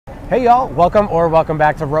Hey y'all, welcome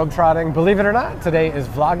back to Robe Trotting. Believe it or not, today is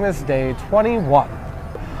Vlogmas Day 21.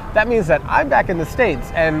 That means that I'm back in the States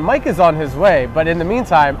and Mike is on his way, but in the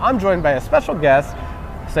meantime, I'm joined by a special guest.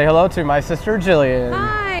 Say hello to my sister Jillian.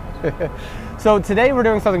 Hi! So today we're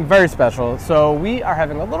doing something very special. So we are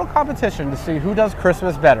having a little competition to see who does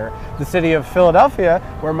Christmas better. The city of Philadelphia,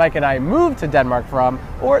 where Mike and I moved to Denmark from,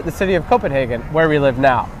 or the city of Copenhagen, where we live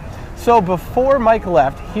now. So before Mike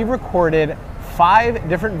left, he recorded 5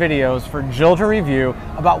 different videos for Jill to review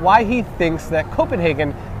about why he thinks that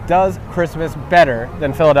Copenhagen does Christmas better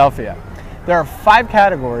than Philadelphia. There are 5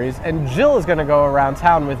 categories, and Jill is going to go around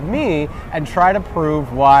town with me and try to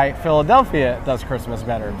prove why Philadelphia does Christmas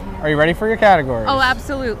better. Are you ready for your categories? Oh,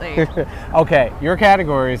 absolutely. Okay, your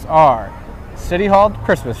categories are City Hall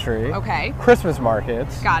Christmas tree, Okay. Christmas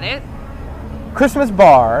markets, Got it. Christmas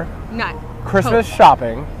bar, Nut. Christmas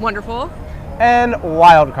shopping, Wonderful. and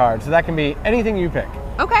wild card. So that can be anything you pick.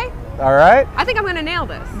 Okay. All right? I think I'm going to nail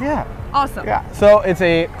this. Yeah. Awesome. Yeah. So it's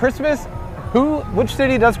a Christmas, which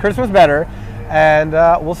city does Christmas better, and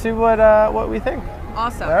we'll see what we think.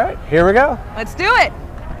 Awesome. All right, here we go. Let's do it.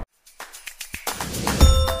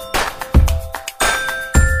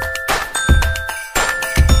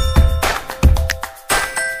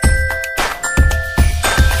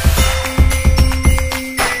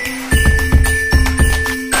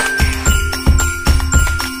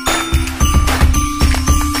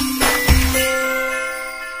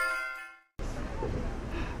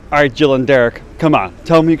 All right, Jill and Derek, come on.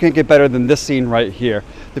 Tell me you can't get better than this scene right here.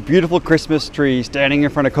 The beautiful Christmas tree standing in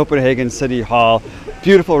front of Copenhagen City Hall.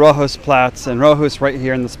 Beautiful Rådhusplatz and Rådhus right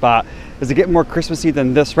here in the spot. Does it get more Christmassy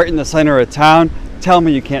than this right in the center of town? Tell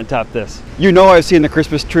me you can't top this. You know I've seen the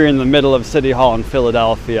Christmas tree in the middle of City Hall in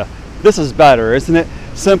Philadelphia. This is better, isn't it?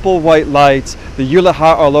 Simple white lights, the Jule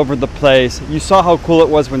all over the place. You saw how cool it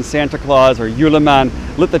was when Santa Claus or Juleman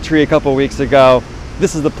lit the tree a couple weeks ago.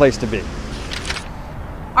 This is the place to be.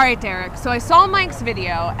 All right, Derek, so I saw Mike's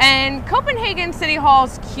video, and Copenhagen City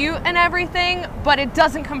Hall's cute and everything, but it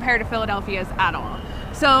doesn't compare to Philadelphia's at all.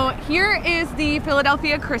 So here is the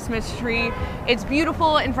Philadelphia Christmas tree. It's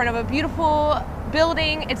beautiful in front of a beautiful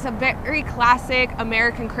building. It's a very classic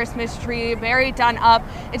American Christmas tree, very done up.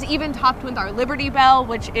 It's even topped with our Liberty Bell,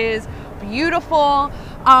 which is beautiful.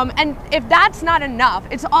 And if that's not enough,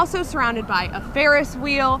 it's also surrounded by a Ferris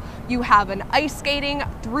wheel. You have an ice skating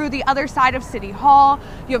through the other side of City Hall.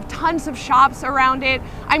 You have tons of shops around it.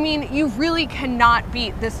 I mean, you really cannot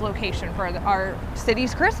beat this location for our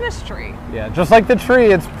city's Christmas tree. Yeah, just like the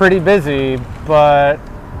tree, it's pretty busy, but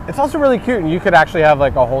it's also really cute, and you could actually have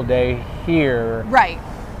like a whole day here. Right.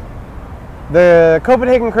 The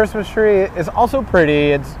Copenhagen Christmas tree is also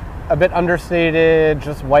pretty. It's a bit understated,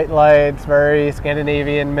 just white lights, very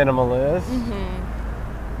Scandinavian minimalist.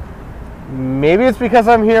 Maybe it's because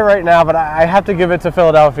I'm here right now, but I have to give it to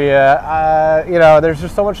Philadelphia. You know, there's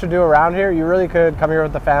just so much to do around here. You really could come here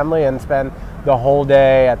with the family and spend the whole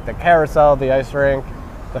day at the carousel, the ice rink,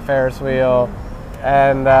 the Ferris wheel,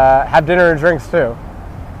 and have dinner and drinks too.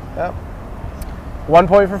 Yep. 1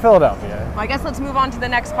 point for Philadelphia. Well, I guess let's move on to the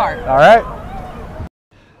next part. All right.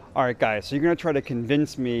 All right, guys, so you're going to try to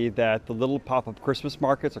convince me that the little pop-up Christmas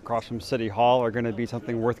markets across from City Hall are going to be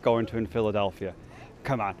something worth going to in Philadelphia.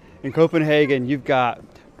 Come on. In Copenhagen, you've got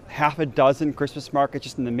half a dozen Christmas markets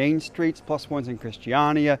just in the main streets, plus ones in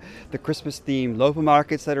Christiania, the Christmas-themed local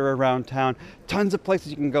markets that are around town, tons of places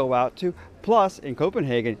you can go out to. Plus, in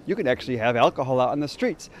Copenhagen, you can actually have alcohol out on the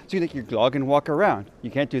streets, so you can take your dog and walk around. You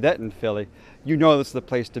can't do that in Philly. You know this is the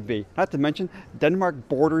place to be. Not to mention, Denmark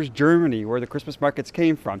borders Germany, where the Christmas markets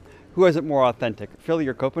came from. Who has it more authentic, Philly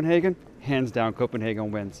or Copenhagen? Hands down,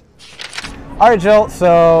 Copenhagen wins. All right, Jill,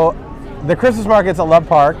 so the Christmas market's at Love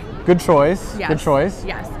Park. Good choice. Yes. Good choice.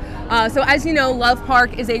 Yes. So as you know, Love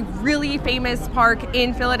Park is a really famous park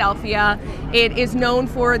in Philadelphia. It is known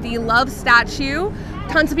for the Love statue.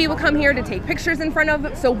 Tons of people come here to take pictures in front of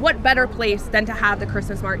it. So what better place than to have the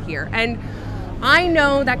Christmas market here? And I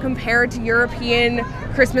know that compared to European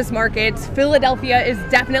Christmas markets, Philadelphia is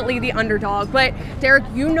definitely the underdog. But Derek,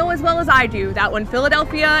 you know as well as I do that when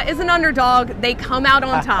Philadelphia is an underdog, they come out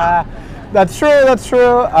on top. That's true, that's true.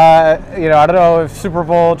 You know, I don't know if Super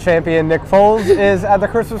Bowl champion Nick Foles is at the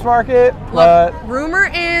Christmas market, but... Look, rumor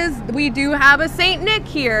is we do have a Saint Nick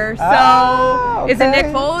here, so okay. Is it Nick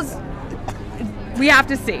Foles? We have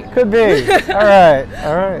to see. Could be. All right,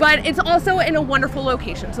 all right. But it's also in a wonderful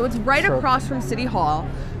location. So it's right across from City Hall.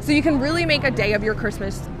 So you can really make a day of your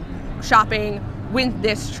Christmas shopping with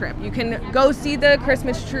this trip. You can go see the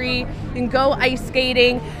Christmas tree, you can go ice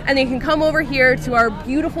skating, and then you can come over here to our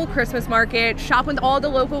beautiful Christmas market, shop with all the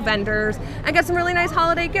local vendors, and get some really nice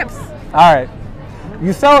holiday gifts. All right.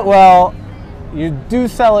 You sell it well. You do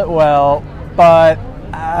sell it well, but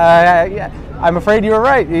yeah, I'm afraid you were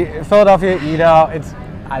right. Philadelphia, you know,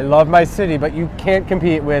 I love my city, but you can't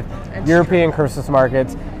compete with European Christmas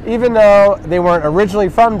markets. Even though they weren't originally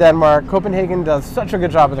from Denmark, Copenhagen does such a good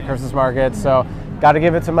job with the Christmas markets, so got to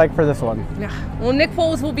give it to Mike for this one. Yeah. Well, Nick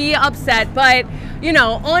Foles will be upset, but, you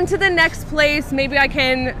know, on to the next place. Maybe I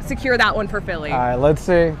can secure that one for Philly. All right, let's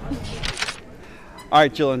see. All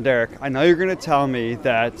right, Jill and Derek, I know you're going to tell me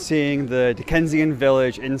that seeing the Dickensian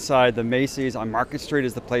village inside the Macy's on Market Street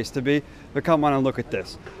is the place to be, but come on and look at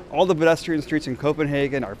this. All the pedestrian streets in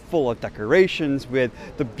Copenhagen are full of decorations with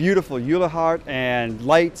the beautiful Julehart and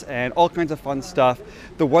lights and all kinds of fun stuff.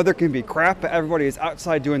 The weather can be crap, but everybody is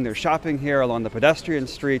outside doing their shopping here along the pedestrian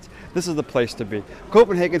streets. This is the place to be.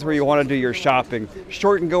 Copenhagen's where you want to do your shopping.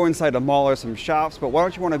 Sure, you can go inside a mall or some shops, but why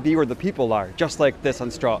don't you want to be where the people are, just like this on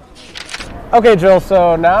Strøget? Okay, Jill,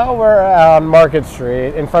 so now we're on Market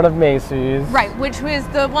Street in front of Macy's. Right, which was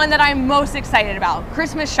the one that I'm most excited about,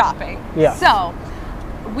 Christmas shopping. Yeah. So,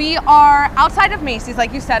 we are outside of Macy's,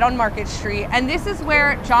 like you said, on Market Street, and this is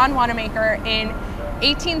where John Wanamaker in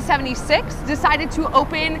 1876 decided to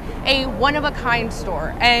open a one-of-a-kind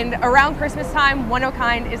store. And around Christmas time,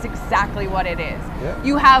 one-of-a-kind is exactly what it is. Yeah.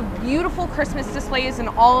 You have beautiful Christmas displays in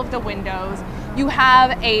all of the windows. You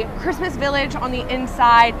have a Christmas village on the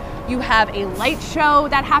inside. You have a light show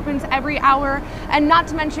that happens every hour, and not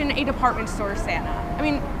to mention a department store Santa. I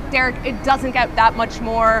mean, Derek, it doesn't get that much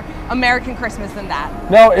more American Christmas than that.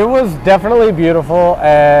 No, it was definitely beautiful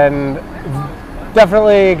and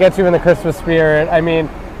definitely gets you in the Christmas spirit. I mean,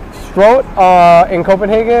 Strøget in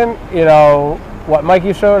Copenhagen, you know, what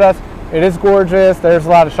Mikey showed us, it is gorgeous. There's a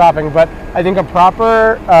lot of shopping, but I think a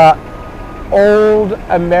proper old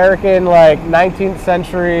American, like 19th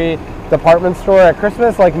century department store at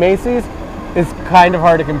Christmas, like Macy's, is kind of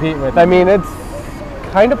hard to compete with. I mean, it's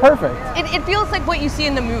kind of perfect. It feels like what you see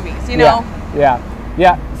in the movies, you know? Yeah.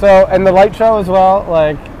 So, and the light show as well.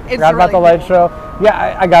 Like, forgot about the light show.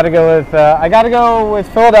 Yeah, I got to go with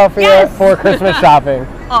Philadelphia for Christmas shopping.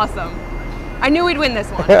 Awesome. I knew we'd win this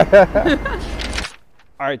one.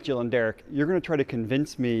 All right, Jill and Derek, you're going to try to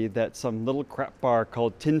convince me that some little crap bar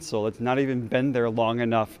called Tinsel, that's not even been there long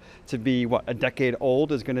enough to be, what, a decade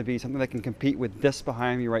old, is going to be something that can compete with this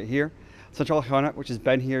behind me right here. Central Honnut, which has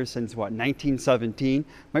been here since, what, 1917,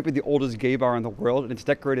 might be the oldest gay bar in the world, and it's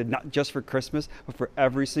decorated not just for Christmas, but for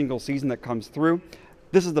every single season that comes through.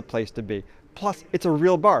 This is the place to be. Plus, it's a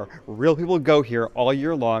real bar. Real people go here all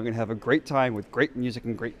year long and have a great time with great music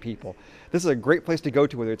and great people. This is a great place to go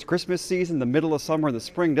to, whether it's Christmas season, the middle of summer, the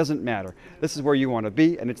spring, doesn't matter. This is where you want to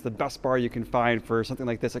be, and it's the best bar you can find for something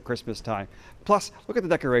like this at Christmas time. Plus, look at the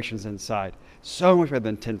decorations inside. So much better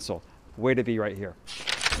than Tinsel. Way to be right here.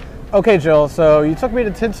 Okay, Jill, so you took me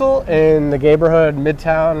to Tinsel in the Gayborhood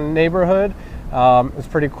Midtown neighborhood. It was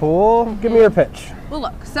pretty cool. Give me your pitch. Well,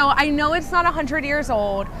 look, so I know it's not 100 years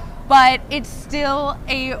old, but it's still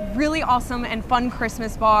a really awesome and fun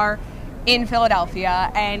Christmas bar in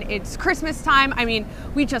Philadelphia, and it's Christmas time. I mean,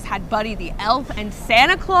 we just had Buddy the Elf and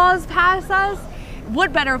Santa Claus pass us.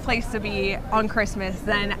 What better place to be on Christmas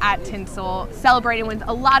than at Tinsel, celebrating with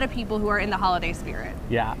a lot of people who are in the holiday spirit.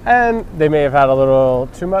 Yeah, and they may have had a little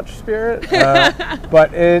too much spirit,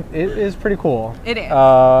 but it is pretty cool. It is.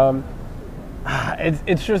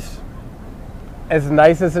 It's just, as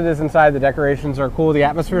nice as it is inside, the decorations are cool, the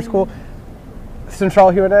atmosphere is cool.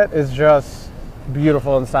 Central Honnut is just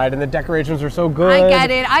beautiful inside, and the decorations are so good. I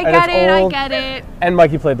get it. And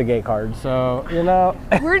Mikey played the gay card, so, you know.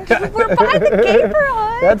 We're by the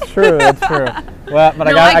Gayborhood. That's true. Well, but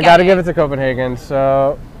no, I got to give it to Copenhagen,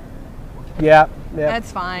 so, yeah.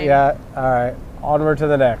 That's fine. Yeah, all right. Onward to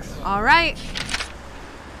the next. All right.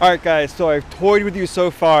 All right, guys, so I've toyed with you so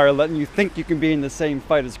far, letting you think you can be in the same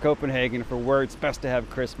fight as Copenhagen for where it's best to have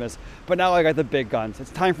Christmas. But now I got the big guns. It's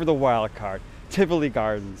time for the wild card, Tivoli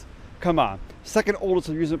Gardens. Come on, second oldest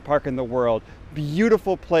amusement park in the world.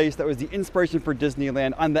 Beautiful place that was the inspiration for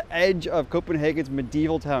Disneyland on the edge of Copenhagen's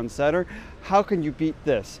medieval town center. How can you beat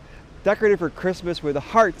this? Decorated for Christmas with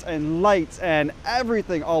hearts and lights and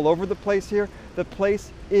everything all over the place here. The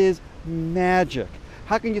place is magic.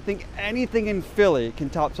 How can you think anything in Philly can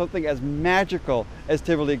top something as magical as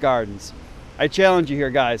Tivoli Gardens? I challenge you here,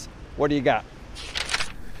 guys. What do you got?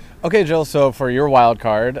 Okay, Jill, so for your wild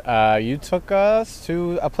card, you took us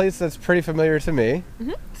to a place that's pretty familiar to me.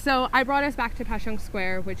 Mm-hmm. So I brought us back to Passion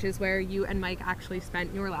Square, which is where you and Mike actually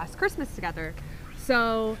spent your last Christmas together.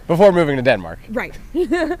 So before moving to Denmark. Right.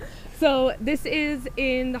 So this is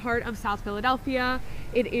in the heart of South Philadelphia.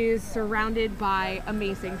 It is surrounded by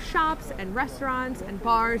amazing shops and restaurants and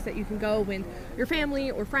bars that you can go with your family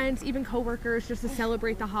or friends, even coworkers, just to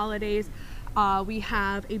celebrate the holidays. We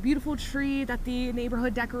have a beautiful tree that the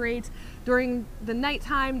neighborhood decorates. During the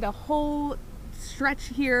nighttime, the whole stretch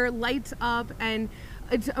here lights up, and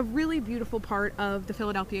it's a really beautiful part of the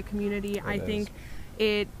Philadelphia community. I think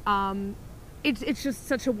it's just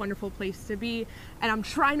such a wonderful place to be, and I'm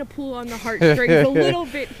trying to pull on the heartstrings a little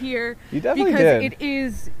bit here because it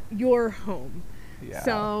is your home. Yeah.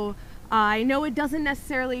 So I know it doesn't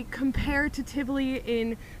necessarily compare to Tivoli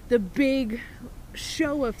in the big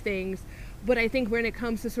show of things, but I think when it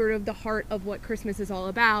comes to sort of the heart of what Christmas is all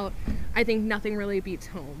about, I think nothing really beats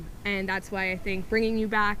home. And that's why I think bringing you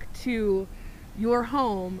back to your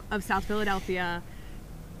home of South Philadelphia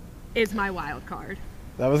is my wild card.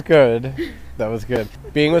 That was good. That was good.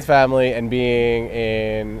 Being with family and being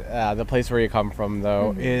in the place where you come from,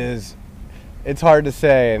 though, it's hard to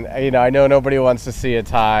say. And, I know nobody wants to see a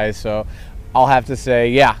tie, so I'll have to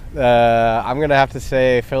say, I'm going to have to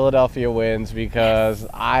say Philadelphia wins, because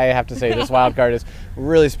I have to say this wild card is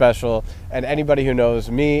really special. And anybody who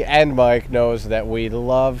knows me and Mike knows that we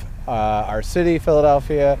love our city,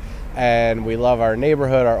 Philadelphia, and we love our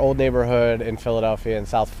neighborhood, our old neighborhood in Philadelphia and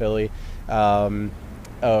South Philly.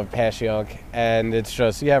 Of Passyunk, and it's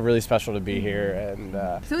just really special to be here. And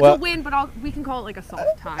so it's a win, but we can call it like a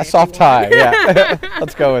soft tie. A soft tie, yeah.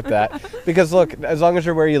 Let's go with that. Because look, as long as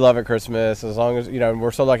you're where you love at Christmas, as long as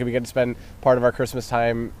we're so lucky we get to spend part of our Christmas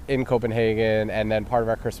time in Copenhagen and then part of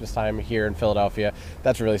our Christmas time here in Philadelphia.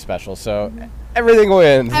 That's really special. So everything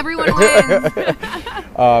wins. Everyone wins.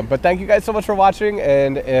 But thank you guys so much for watching,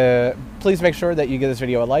 and please make sure that you give this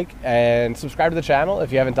video a like and subscribe to the channel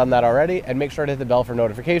if you haven't done that already, and make sure to hit the bell for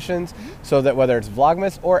notifications so that whether it's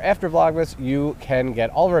Vlogmas or after Vlogmas, you can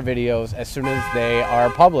get all of our videos as soon as they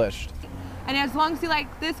are published. And as long as you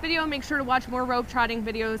like this video, make sure to watch more rope trotting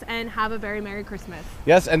videos, and have a very Merry Christmas.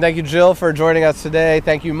 Yes, and thank you, Jill, for joining us today.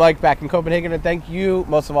 Thank you, Mike, back in Copenhagen, and thank you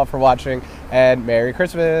most of all for watching, and Merry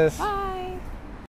Christmas. Bye.